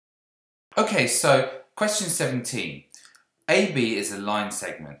Okay, so question 17. AB is a line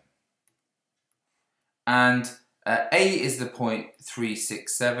segment. And A is the point 3,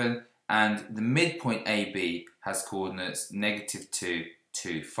 6, 7, and the midpoint AB has coordinates -2,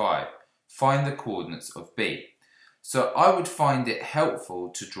 2, 5. Find the coordinates of B. So I would find it helpful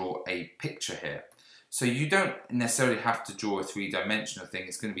to draw a picture here. So you don't necessarily have to draw a three-dimensional thing,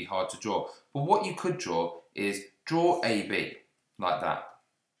 it's going to be hard to draw. But what you could draw is draw AB, like that.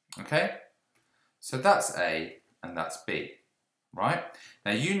 Okay? So that's A and that's B, right?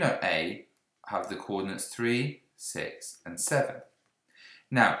 Now you know A have the coordinates 3, 6 and 7.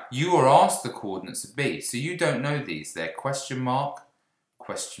 Now you are asked the coordinates of B, so you don't know these. They're question mark,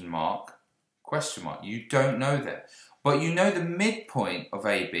 question mark, question mark. You don't know them. But you know the midpoint of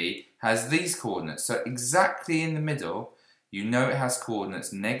AB has these coordinates. So exactly in the middle, you know it has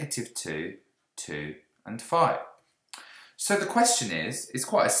coordinates -2, 2 and 5. So the question is, it's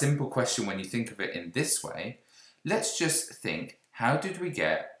quite a simple question when you think of it in this way. Let's just think, how did we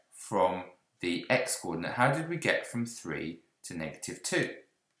get from the x coordinate, how did we get from 3 to -2?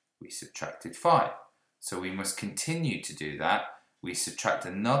 We subtracted 5. So we must continue to do that. We subtract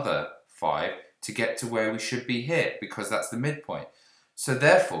another 5 to get to where we should be here, because that's the midpoint. So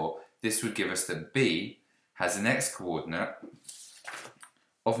therefore, this would give us that B has an x coordinate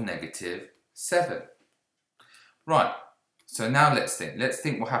of -7. Right, so now let's think. Let's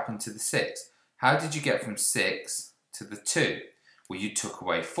think what happened to the 6. How did you get from 6 to the 2? Well, you took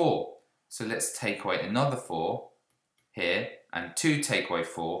away 4. So let's take away another 4 here, and 2 take away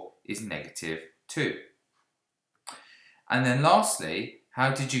 4 is -2. And then lastly,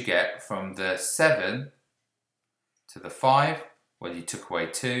 how did you get from the 7 to the 5? Well, you took away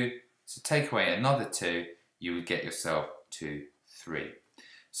 2, so take away another 2, you would get yourself to 3.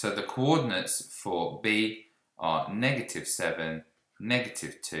 So the coordinates for B are -7,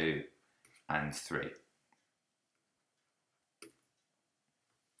 -2, and 3.